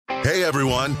Hey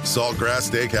everyone, Saltgrass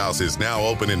Steakhouse is now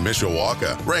open in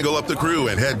Mishawaka. Wrangle up the crew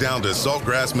and head down to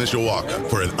Saltgrass Mishawaka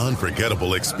for an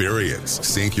unforgettable experience.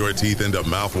 Sink your teeth into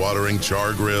mouth-watering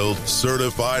char-grilled,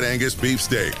 certified Angus beef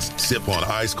steaks. Sip on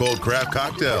ice-cold craft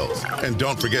cocktails. And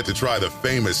don't forget to try the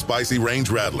famous spicy range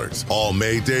rattlers, all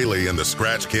made daily in the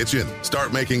Scratch Kitchen.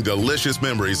 Start making delicious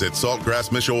memories at Saltgrass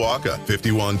Mishawaka,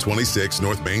 5126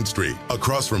 North Main Street,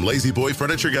 across from Lazy Boy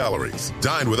Furniture Galleries.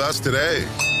 Dine with us today.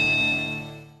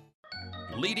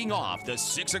 Leading off the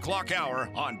 6 o'clock hour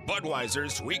on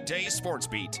Budweiser's Weekday Sports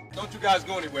Beat. Don't you guys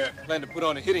go anywhere. Plan to put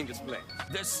on a hitting display.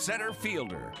 The center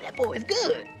fielder. That boy is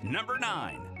good. Number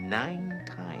 9. 9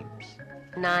 times.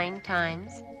 9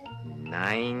 times.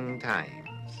 9 times.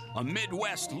 A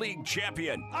Midwest League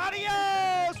champion.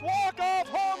 Adios! Walk-off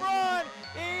home run!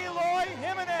 Eloy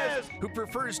Jimenez! Who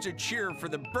prefers to cheer for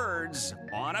the Birds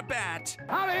on a bat.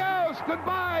 Adios!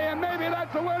 Goodbye, and maybe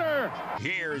that's a winner!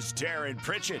 Here's Darren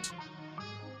Pritchett.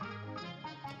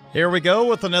 Here we go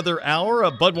with another hour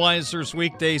of Budweiser's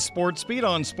Weekday Sports Beat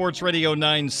on Sports Radio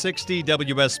 960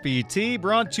 WSBT,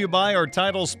 brought to you by our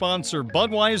title sponsor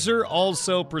Budweiser,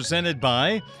 also presented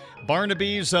by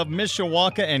Barnaby's of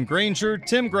Mishawaka and Granger,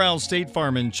 Tim Growl State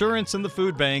Farm Insurance, and the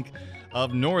Food Bank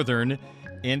of Northern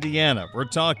Indiana. We're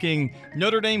talking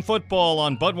Notre Dame football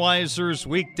on Budweiser's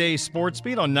Weekday Sports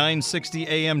Beat on 960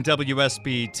 AM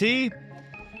WSBT.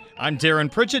 I'm Darren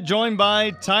Pritchett, joined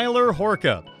by Tyler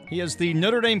Horka. He is the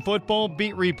Notre Dame football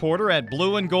beat reporter at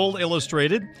Blue and Gold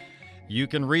Illustrated. You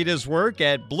can read his work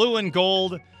at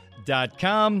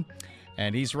blueandgold.com.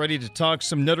 And he's ready to talk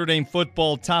some Notre Dame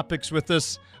football topics with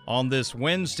us on this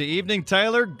Wednesday evening.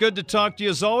 Tyler, good to talk to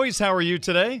you as always. How are you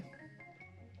today?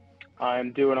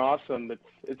 I'm doing awesome.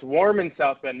 It's warm in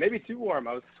South Bend, maybe too warm.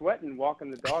 I was sweating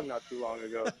walking the dog not too long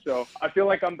ago, so I feel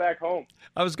like I'm back home.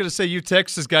 I was going to say, you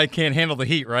Texas guy can't handle the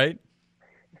heat, right?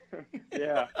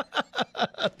 Yeah.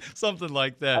 Something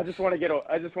like that. I just want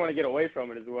to get away from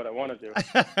it is what I want to do.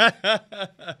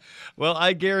 Well,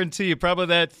 I guarantee you probably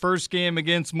that first game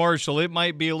against Marshall, it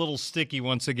might be a little sticky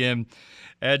once again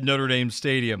at Notre Dame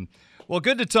Stadium. Well,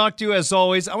 good to talk to you as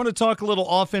always. I want to talk a little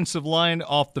offensive line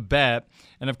off the bat.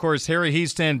 And, of course, Harry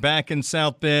Hiestand back in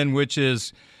South Bend, which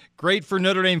is great for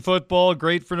Notre Dame football,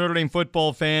 great for Notre Dame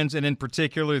football fans, and in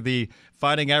particular the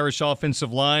Fighting Irish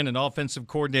offensive line and offensive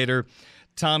coordinator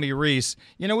Tommy Rees.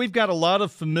 You know, we've got a lot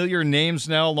of familiar names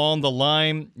now along the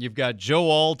line. You've got Joe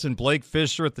Alt and Blake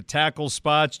Fisher at the tackle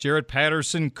spots. Jaret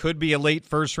Patterson could be a late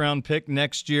first-round pick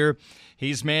next year.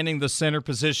 He's manning the center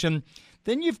position.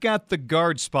 Then you've got the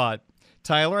guard spot.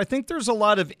 Tyler, I think there's a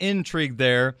lot of intrigue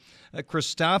there.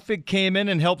 Kristofic came in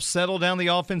and helped settle down the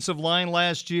offensive line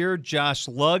last year. Josh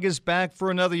Lugg is back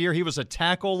for another year. He was a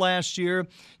tackle last year.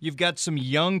 You've got some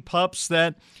young pups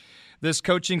that this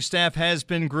coaching staff has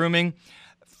been grooming.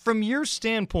 From your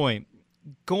standpoint,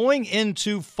 going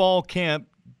into fall camp,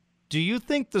 do you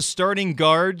think the starting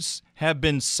guards have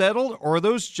been settled, or are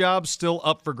those jobs still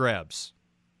up for grabs?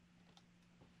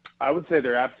 I would say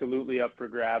they're absolutely up for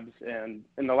grabs. And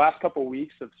in the last couple of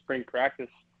weeks of spring practice,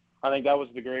 I think that was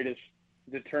the greatest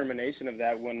determination of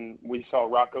that when we saw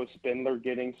Rocco Spindler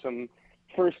getting some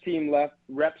first-team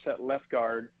reps at left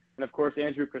guard. And, of course,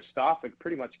 Andrew Kristofic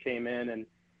pretty much came in, and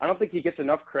I don't think he gets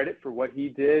enough credit for what he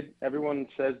did. Everyone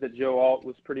says that Joe Alt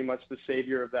was pretty much the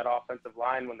savior of that offensive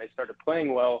line when they started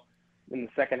playing well in the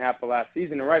second half of last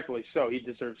season, and rightfully so. He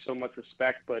deserves so much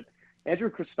respect. But Andrew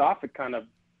Kristofic kind of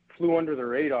flew under the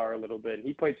radar a little bit, and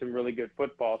he played some really good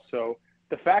football. So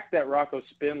the fact that Rocco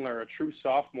Spindler, a true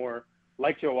sophomore,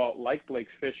 like Joe Alt, like Blake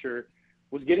Fisher,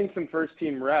 was getting some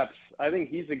first-team reps, I think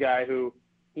he's a guy who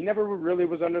he never really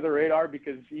was under the radar,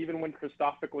 because even when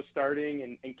Kristofic was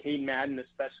starting and Kane Madden,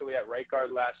 especially at right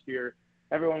guard last year,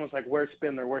 everyone was like, where's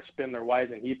Spindler? Where's Spindler? Why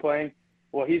isn't he playing?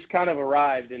 Well, he's kind of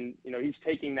arrived, and, you know, he's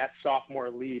taking that sophomore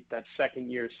leap, that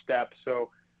second-year step. So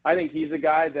I think he's a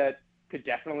guy that could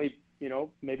definitely, you know,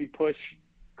 maybe push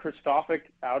Kristofic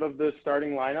out of the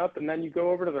starting lineup, and then you go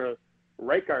over to the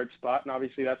right guard spot, and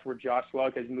obviously that's where Josh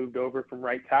Lugg has moved over from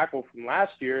right tackle from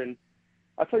last year. And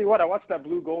I'll tell you what, I watched that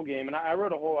Blue Gold game, and I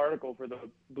wrote a whole article for the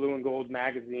Blue and Gold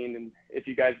magazine, and if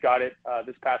you guys got it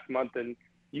this past month, and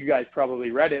you guys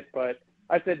probably read it, but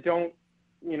I said don't,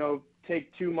 you know,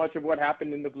 take too much of what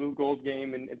happened in the Blue Gold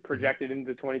game and project it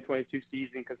into the 2022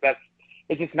 season, because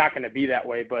it's just not going to be that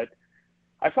way. But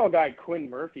I saw a guy, Quinn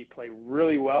Murphy, play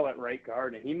really well at right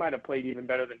guard, and he might have played even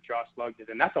better than Josh Lugg did,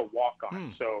 and that's a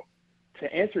walk-on. So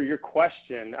to answer your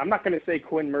question, I'm not going to say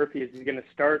Quinn Murphy is going to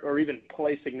start or even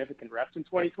play significant reps in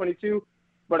 2022,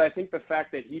 but I think the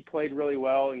fact that he played really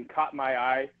well and caught my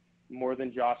eye more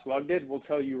than Josh Lugg did will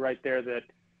tell you right there that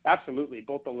Absolutely.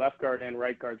 Both the left guard and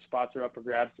right guard spots are up for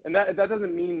grabs. And that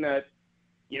doesn't mean that,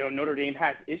 Notre Dame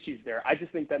has issues there. I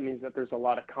just think that means that there's a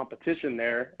lot of competition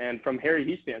there. And from Harry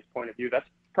Hiestan's point of view, that's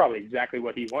probably exactly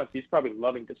what he wants. He's probably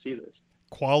loving to see this.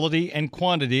 Quality and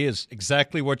quantity is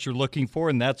exactly what you're looking for,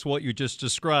 and that's what you just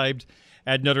described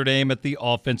at Notre Dame at the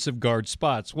offensive guard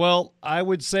spots. Well, I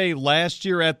would say last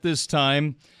year at this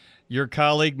time, your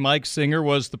colleague Mike Singer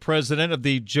was the president of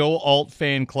the Joe Alt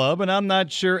fan club, and I'm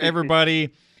not sure everybody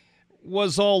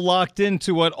was all locked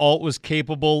into what Alt was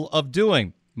capable of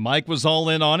doing. Mike was all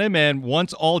in on him, and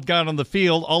once Alt got on the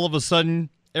field, all of a sudden,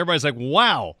 everybody's like,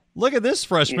 wow, look at this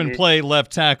freshman play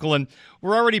left tackle, and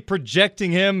we're already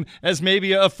projecting him as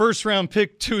maybe a first-round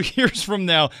pick 2 years from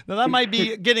now. Now, that might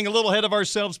be getting a little ahead of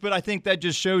ourselves, but I think that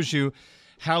just shows you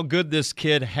how good this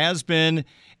kid has been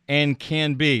and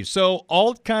can be. So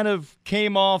Alt kind of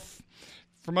came off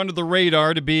from under the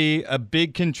radar to be a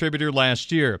big contributor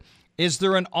last year. Is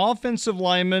there an offensive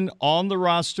lineman on the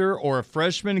roster or a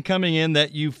freshman coming in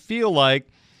that you feel like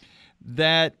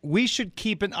that we should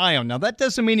keep an eye on? Now, that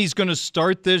doesn't mean he's going to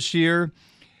start this year.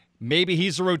 Maybe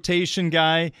he's a rotation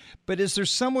guy. But is there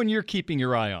someone you're keeping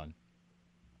your eye on?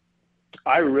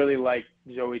 I really like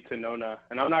Joey Tanona.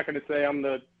 And I'm not going to say I'm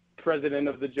the president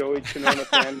of the Joey Tanona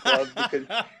fan club because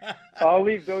I'll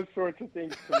leave those sorts of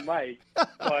things to Mike.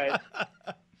 But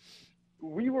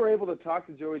we were able to talk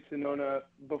to Joey Tanona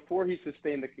before he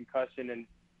sustained the concussion, and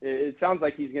it sounds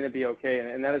like he's going to be okay.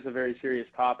 And that is a very serious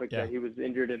topic that he was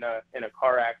injured in a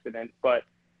car accident. But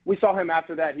we saw him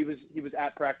after that. He was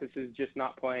at practices, just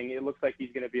not playing. It looks like he's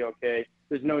going to be okay.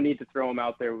 There's no need to throw him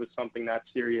out there with something that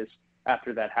serious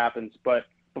after that happens. But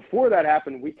before that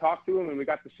happened, we talked to him and we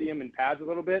got to see him in pads a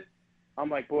little bit.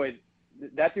 I'm like, boy,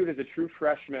 that dude is a true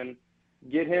freshman.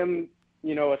 Get him,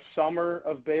 a summer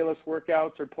of Bayless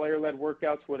workouts or player-led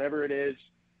workouts, whatever it is,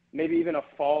 maybe even a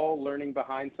fall learning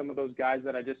behind some of those guys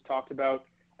that I just talked about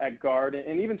at guard,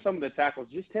 and even some of the tackles,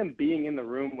 just him being in the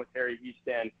room with Harry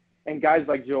Hiestand and guys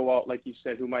like Joe Alt, like you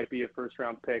said, who might be a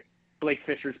first-round pick. Blake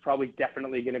Fisher's probably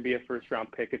definitely going to be a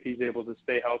first-round pick if he's able to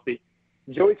stay healthy.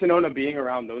 Joey Tanona being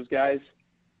around those guys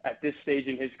at this stage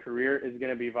in his career is going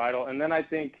to be vital. And then I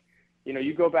think,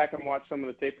 you go back and watch some of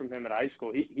the tape from him at high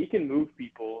school. He can move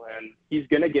people, and he's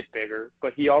going to get bigger,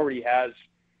 but he already has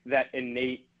that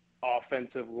innate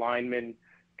offensive lineman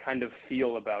kind of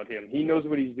feel about him. He knows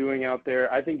what he's doing out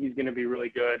there. I think he's going to be really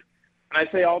good. And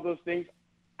I say all those things.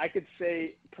 I could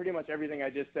say pretty much everything I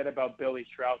just said about Billy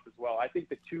Schrauth as well. I think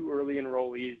the two early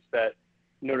enrollees that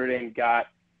Notre Dame got,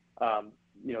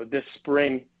 this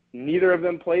spring, neither of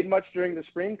them played much during the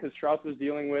spring because Schrauth was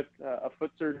dealing with a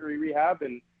foot surgery rehab.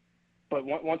 But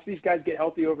once these guys get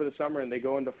healthy over the summer and they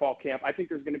go into fall camp, I think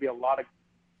there's going to be a lot of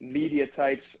media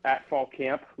types at fall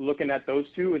camp looking at those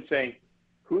two and saying,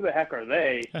 who the heck are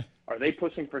they? Are they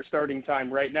pushing for starting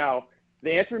time right now?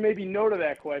 The answer may be no to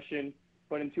that question,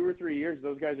 but in 2 or 3 years,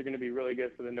 those guys are going to be really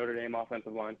good for the Notre Dame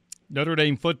offensive line. Notre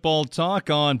Dame football talk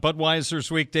on Budweiser's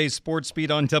weekday sports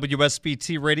beat on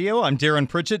WSBT Radio. I'm Darren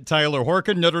Pritchett, Tyler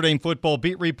Horkin, Notre Dame football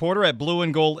beat reporter at Blue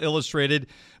and Gold Illustrated,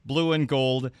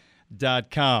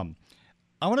 blueandgold.com.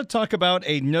 I want to talk about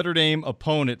a Notre Dame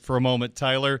opponent for a moment,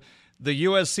 Tyler. The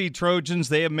USC Trojans,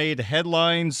 they have made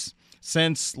headlines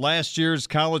since last year's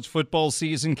college football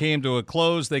season came to a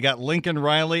close. They got Lincoln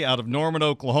Riley out of Norman,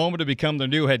 Oklahoma to become their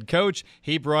new head coach.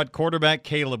 He brought quarterback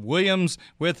Caleb Williams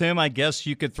with him. I guess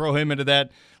you could throw him into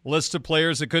that list of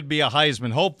players that could be a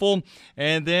Heisman hopeful.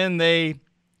 And then they,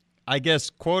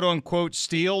 quote-unquote,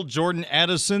 steal Jordan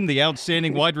Addison, the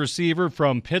outstanding wide receiver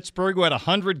from Pittsburgh, who had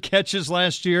 100 catches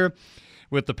last year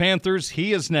with the Panthers.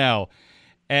 He is now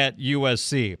at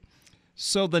USC.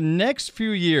 So the next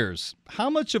few years, how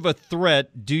much of a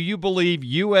threat do you believe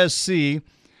USC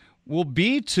will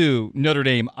be to Notre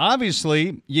Dame?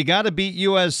 Obviously, you got to beat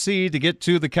USC to get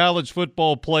to the college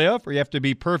football playoff, or you have to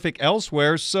be perfect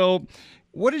elsewhere. So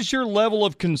what is your level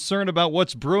of concern about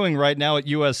what's brewing right now at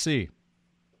USC?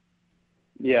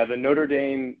 Yeah, the Notre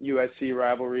Dame-USC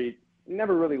rivalry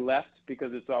never really left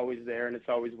because it's always there and it's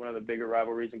always one of the bigger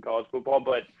rivalries in college football,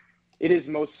 but it is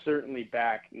most certainly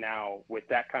back now with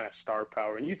that kind of star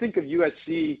power. And you think of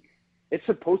USC, it's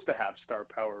supposed to have star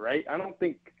power, right? I don't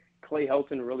think Clay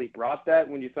Helton really brought that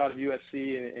when you thought of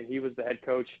USC and he was the head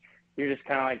coach. You're just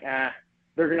kind of like,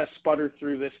 they're going to sputter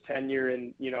through this tenure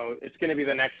and, it's going to be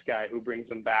the next guy who brings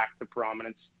them back to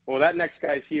prominence. Well, that next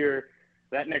guy's here.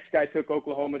 That next guy took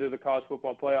Oklahoma to the college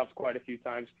football playoffs quite a few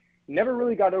times. Never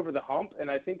really got over the hump, and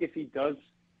I think if he does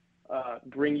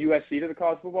bring USC to the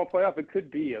college football playoff, it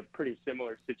could be a pretty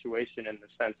similar situation in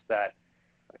the sense that,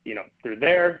 they're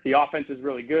there, the offense is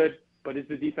really good, But is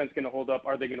the defense going to hold up?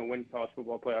 Are they going to win college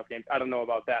football playoff games? I don't know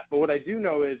about that. But what I do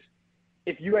know is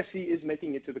if USC is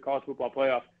making it to the college football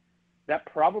playoff, that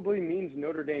probably means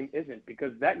Notre Dame isn't,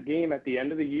 because that game at the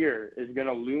end of the year is going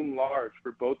to loom large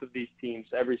for both of these teams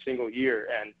every single year.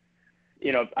 And,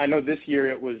 I know this year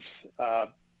it was,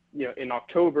 in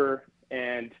October,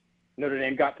 and Notre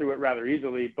Dame got through it rather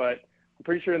easily, but I'm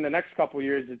pretty sure in the next couple of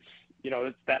years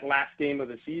it's that last game of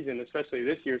the season, especially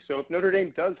this year. So if Notre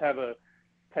Dame does have a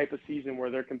type of season where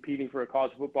they're competing for a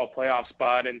college football playoff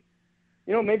spot, and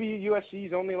maybe USC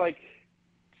is only like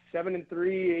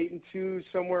 7-3, 8-2,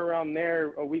 somewhere around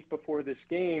there a week before this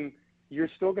game, you're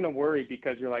still going to worry,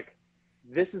 because you're like,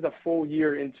 this is a full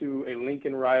year into a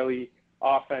Lincoln Riley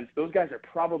offense. Those guys are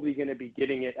probably going to be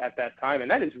getting it at that time, and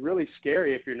that is really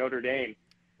scary if you're Notre Dame,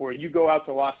 where you go out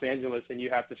to Los Angeles and you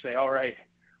have to say, all right,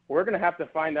 we're going to have to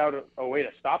find out a way to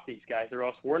stop these guys, or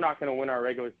else we're not going to win our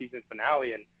regular season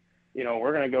finale, and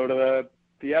we're going to go to the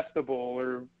Fiesta Bowl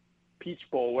or Peach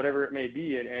Bowl, whatever it may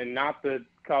be, and not the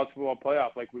college football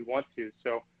playoff like we want to.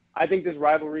 So I think this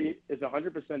rivalry is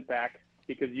 100% back,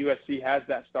 because USC has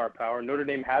that star power. Notre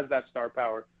Dame has that star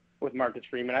power with Marcus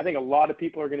Freeman. I think a lot of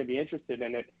people are going to be interested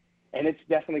in it, and it's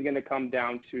definitely going to come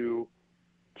down to,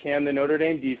 can the Notre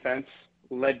Dame defense,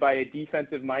 led by a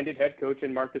defensive-minded head coach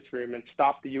in Marcus Freeman,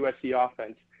 stop the USC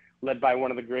offense, led by one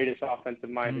of the greatest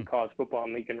offensive minds in college football,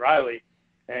 in Lincoln Riley?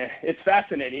 It's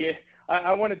fascinating.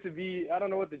 I want it to be, I don't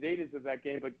know what the date is of that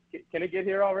game, but can it get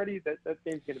here already? That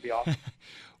game's going to be awesome.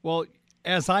 Well,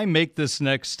 as I make this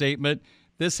next statement,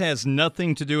 this has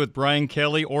nothing to do with Brian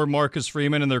Kelly or Marcus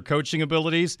Freeman and their coaching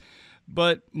abilities,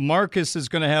 but Marcus is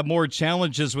going to have more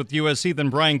challenges with USC than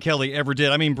Brian Kelly ever did.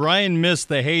 I mean, Brian missed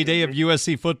the heyday of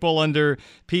USC football under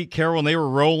Pete Carroll when they were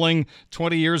rolling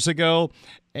 20 years ago,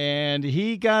 and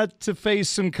he got to face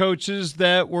some coaches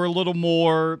that were a little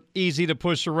more easy to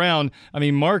push around. I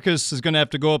mean, Marcus is going to have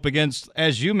to go up against,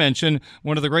 as you mentioned,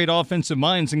 one of the great offensive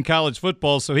minds in college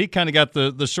football, so he kind of got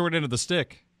the short end of the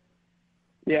stick.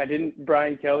 Yeah, didn't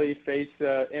Brian Kelly face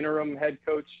interim head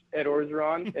coach Ed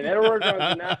Orgeron? And Ed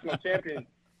Orgeron's a national champion.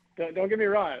 Don't get me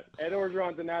wrong. Ed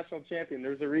Orgeron's a national champion.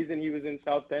 There's a reason he was in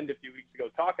South Bend a few weeks ago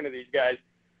talking to these guys.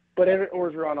 But Ed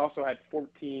Orgeron also had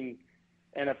 14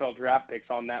 NFL draft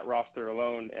picks on that roster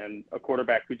alone, and a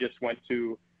quarterback who just went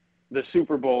to the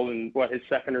Super Bowl in, his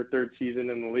second or third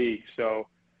season in the league. So,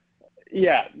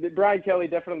 yeah, Brian Kelly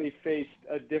definitely faced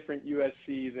a different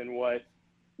USC than what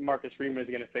Marcus Freeman is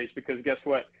going to face, because guess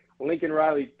what? Lincoln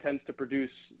Riley tends to produce,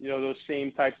 those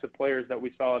same types of players that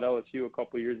we saw at LSU a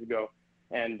couple of years ago,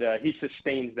 and he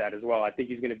sustains that as well. I think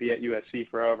he's going to be at USC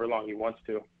for however long he wants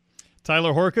to.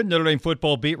 Tyler Horkin, Notre Dame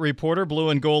football beat reporter, Blue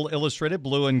and Gold Illustrated,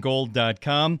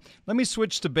 blueandgold.com. Let me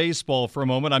switch to baseball for a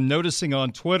moment. I'm noticing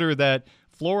on Twitter that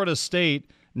Florida State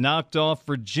knocked off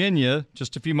Virginia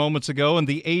just a few moments ago in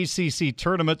the ACC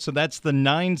tournament. So that's the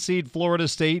 9-seed Florida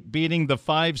State beating the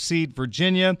 5-seed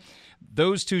Virginia.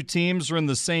 Those two teams are in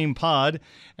the same pod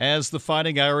as the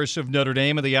Fighting Irish of Notre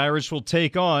Dame, and the Irish will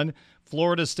take on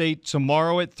Florida State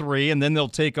tomorrow at 3, and then they'll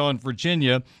take on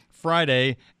Virginia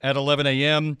Friday at 11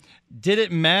 a.m. Did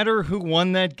it matter who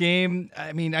won that game?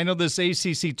 I mean, I know this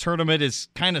ACC tournament is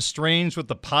kind of strange with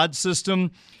the pod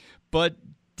system, but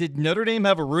did Notre Dame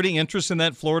have a rooting interest in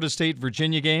that Florida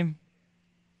State-Virginia game?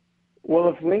 Well,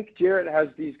 if Link Jarrett has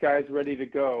these guys ready to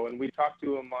go, and we talked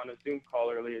to him on a Zoom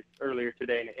call earlier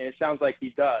today, and it sounds like he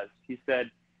does. He said,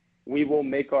 we will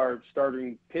make our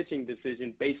starting pitching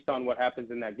decision based on what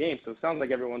happens in that game. So it sounds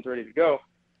like everyone's ready to go.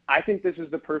 I think this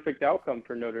is the perfect outcome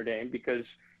for Notre Dame because,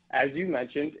 as you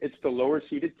mentioned, it's the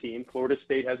lower-seeded team. Florida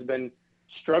State has been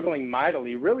struggling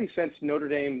mightily, really since Notre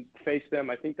Dame faced them.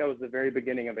 I think that was the very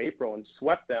beginning of April and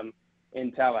swept them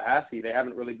in Tallahassee. They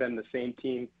haven't really been the same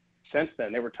team since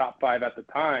then. They were top 5 at the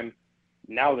time.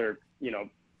 Now they're,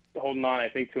 holding on, I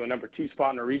think, to a number 2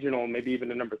 spot in a regional, maybe even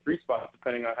a number 3 spot,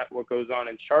 depending on what goes on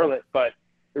in Charlotte. But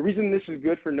the reason this is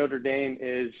good for Notre Dame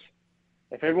is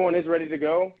if everyone is ready to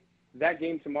go, that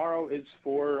game tomorrow is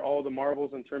for all the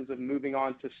marbles in terms of moving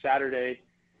on to Saturday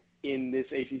in this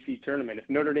ACC tournament. If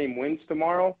Notre Dame wins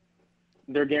tomorrow,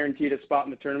 they're guaranteed a spot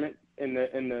in the tournament in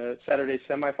the Saturday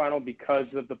semifinal because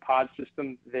of the pod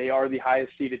system. They are the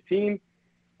highest seeded team.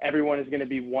 Everyone is going to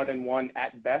be 1-1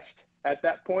 at best at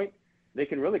that point. They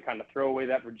can really kind of throw away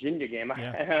that Virginia game.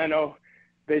 Yeah. And I know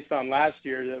based on last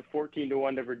year, the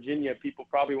 14-1 to Virginia, people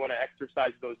probably want to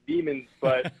exercise those demons.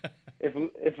 But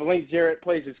if Link Jarrett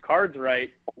plays his cards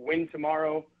right, win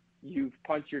tomorrow, you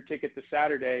punch your ticket to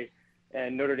Saturday,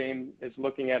 and Notre Dame is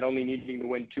looking at only needing to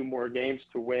win 2 more games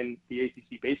to win the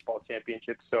ACC baseball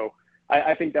championship. So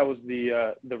I think that was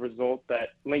the result that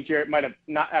Link Jarrett might have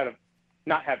not out of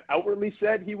not have outwardly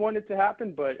said he wanted to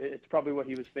happen, but it's probably what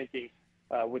he was thinking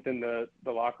within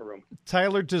the locker room.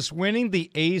 Tyler, does winning the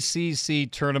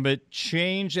ACC tournament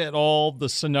change at all the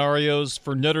scenarios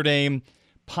for Notre Dame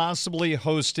possibly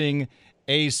hosting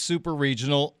a super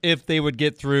regional if they would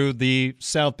get through the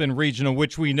South Bend Regional,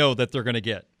 which we know that they're going to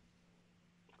get?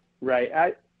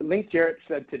 Right. Link Jarrett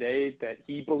said today that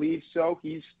he believes so.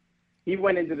 He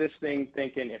went into this thing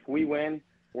thinking if we win,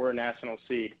 we're a national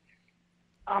seed.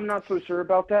 I'm not so sure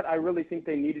about that. I really think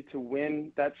they needed to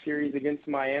win that series against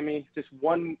Miami. Just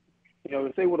one,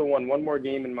 if they would have won one more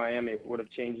game in Miami, it would have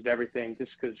changed everything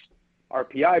just because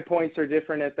RPI points are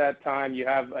different at that time. You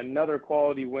have another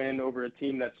quality win over a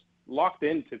team that's locked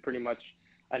into pretty much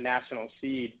a national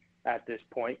seed at this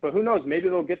point. But who knows? Maybe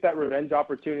they'll get that revenge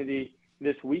opportunity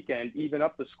this weekend, even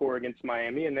up the score against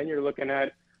Miami, and then you're looking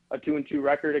at a 2-2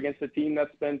 record against a team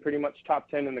that's been pretty much top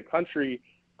 10 in the country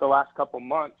the last couple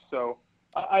months. So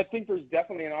I think there's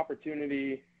definitely an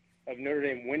opportunity of Notre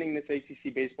Dame winning this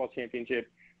ACC baseball championship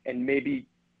and maybe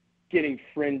getting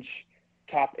fringe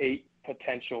top 8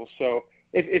 potential. So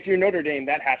if you're Notre Dame,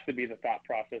 that has to be the thought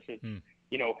process. It's,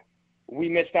 we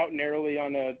missed out narrowly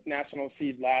on a national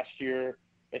seed last year.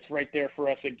 It's right there for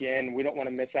us again. We don't want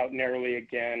to miss out narrowly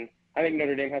again. I think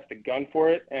Notre Dame has to gun for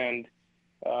it. And,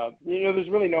 there's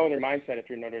really no other mindset if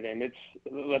you're Notre Dame. It's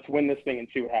let's win this thing and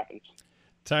see what happens.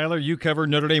 Tyler, you covered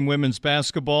Notre Dame women's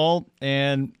basketball,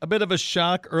 and a bit of a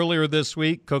shock earlier this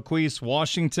week. Coquise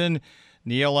Washington,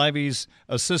 Niele Ivey's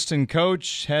assistant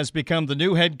coach, has become the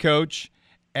new head coach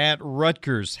at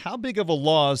Rutgers. How big of a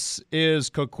loss is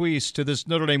Coquise to this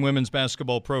Notre Dame women's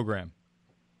basketball program?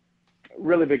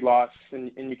 Really big loss,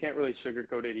 and you can't really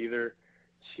sugarcoat it either.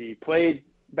 She played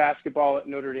basketball at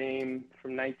Notre Dame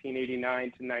from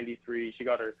 1989 to 93. She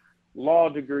got her law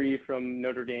degree from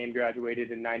Notre Dame,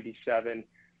 graduated in 97.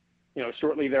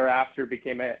 Shortly thereafter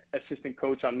became an assistant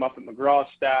coach on Muffet McGraw's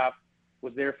staff,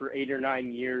 was there for 8 or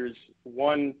 9 years,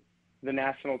 won the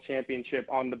national championship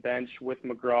on the bench with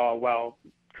McGraw, while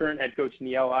current head coach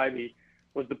Niele Ivey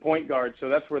was the point guard. So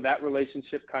that's where that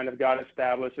relationship kind of got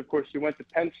established. Of course, she went to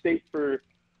Penn State for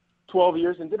 12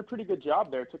 years and did a pretty good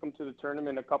job there. Took them to the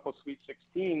tournament, a couple Sweet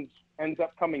 16s, ends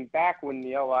up coming back when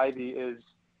Niele Ivey is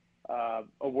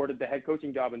awarded the head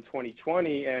coaching job in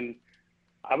 2020. And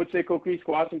I would say Coquise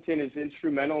Washington is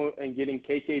instrumental in getting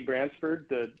KK Bransford,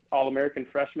 the All-American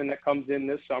freshman that comes in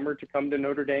this summer, to come to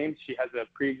Notre Dame. She has a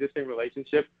pre-existing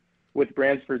relationship with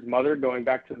Bransford's mother going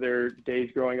back to their days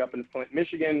growing up in Flint,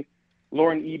 Michigan.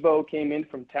 Lauren Ebo came in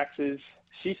from Texas.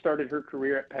 She started her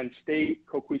career at Penn State.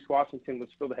 Coquise Washington was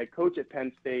still the head coach at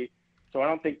Penn State. So I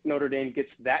don't think Notre Dame gets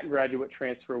that graduate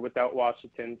transfer without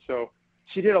Washington. So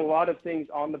she did a lot of things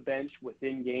on the bench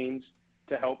within games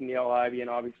to help Niele Ivey and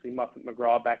obviously Muffet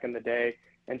McGraw back in the day.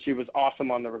 And she was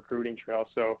awesome on the recruiting trail.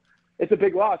 So it's a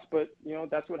big loss, but,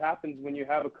 that's what happens when you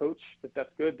have a coach that's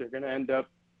good. They're going to end up,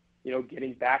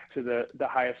 getting back to the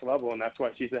highest level. And that's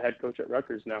why she's the head coach at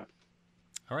Rutgers now.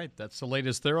 All right, that's the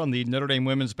latest there on the Notre Dame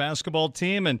women's basketball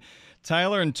team. And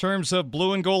Tyler, in terms of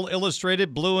Blue and Gold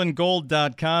Illustrated,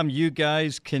 blueandgold.com, you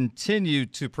guys continue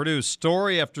to produce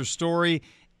story after story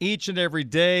each and every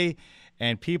day,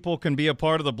 and people can be a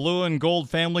part of the Blue and Gold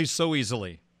family so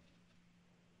easily.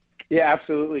 Yeah,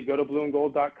 absolutely. Go to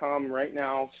blueandgold.com right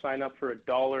now. Sign up for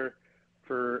 $1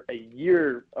 for a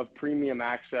year of premium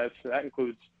access. So that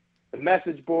includes the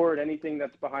message board, anything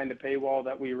that's behind the paywall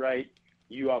that we write.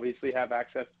 You obviously have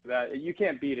access to that. You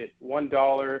can't beat it.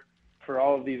 $1 for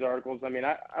all of these articles. I mean,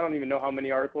 I don't even know how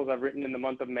many articles I've written in the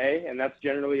month of May, and that's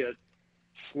generally a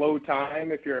slow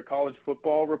time if you're a college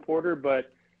football reporter.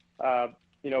 But,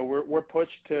 we're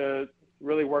pushed to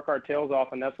really work our tails off,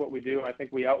 and that's what we do. I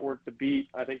think we outwork the beat.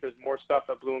 I think there's more stuff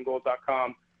at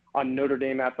blueandgold.com on Notre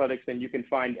Dame athletics than you can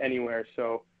find anywhere.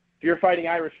 So if you're a Fighting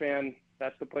Irish fan,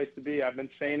 that's the place to be. I've been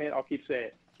saying it. I'll keep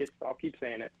saying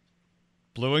it.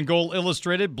 Blue and Gold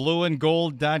Illustrated,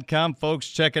 blueandgold.com. Folks,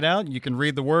 check it out. You can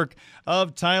read the work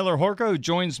of Tyler Horka, who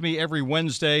joins me every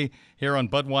Wednesday here on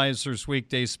Budweiser's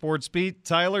Weekday Sports Beat.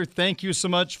 Tyler, thank you so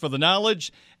much for the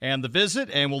knowledge and the visit,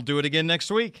 and we'll do it again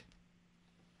next week.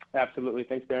 Absolutely.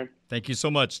 Thanks, Darren. Thank you so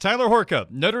much. Tyler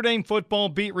Horka, Notre Dame football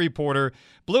beat reporter,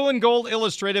 Blue and Gold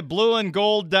Illustrated,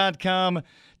 blueandgold.com.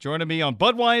 Joining me on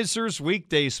Budweiser's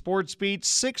Weekday Sports Beat,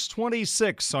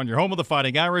 626 on your home of the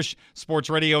Fighting Irish, Sports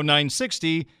Radio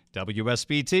 960,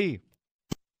 WSBT.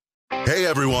 Hey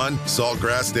everyone,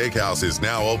 Saltgrass Steakhouse is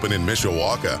now open in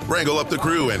Mishawaka. Wrangle up the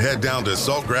crew and head down to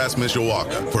Saltgrass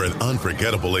Mishawaka for an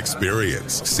unforgettable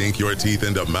experience. Sink your teeth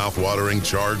into mouth-watering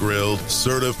char-grilled,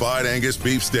 certified Angus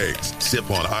beef steaks. Sip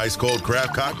on ice-cold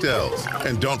craft cocktails.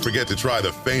 And don't forget to try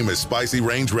the famous spicy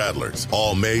range rattlers,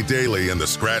 all made daily in the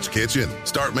Scratch Kitchen.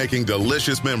 Start making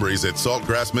delicious memories at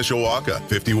Saltgrass Mishawaka,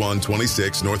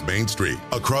 5126 North Main Street,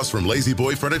 across from Lazy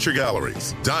Boy Furniture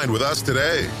Galleries. Dine with us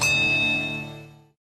today.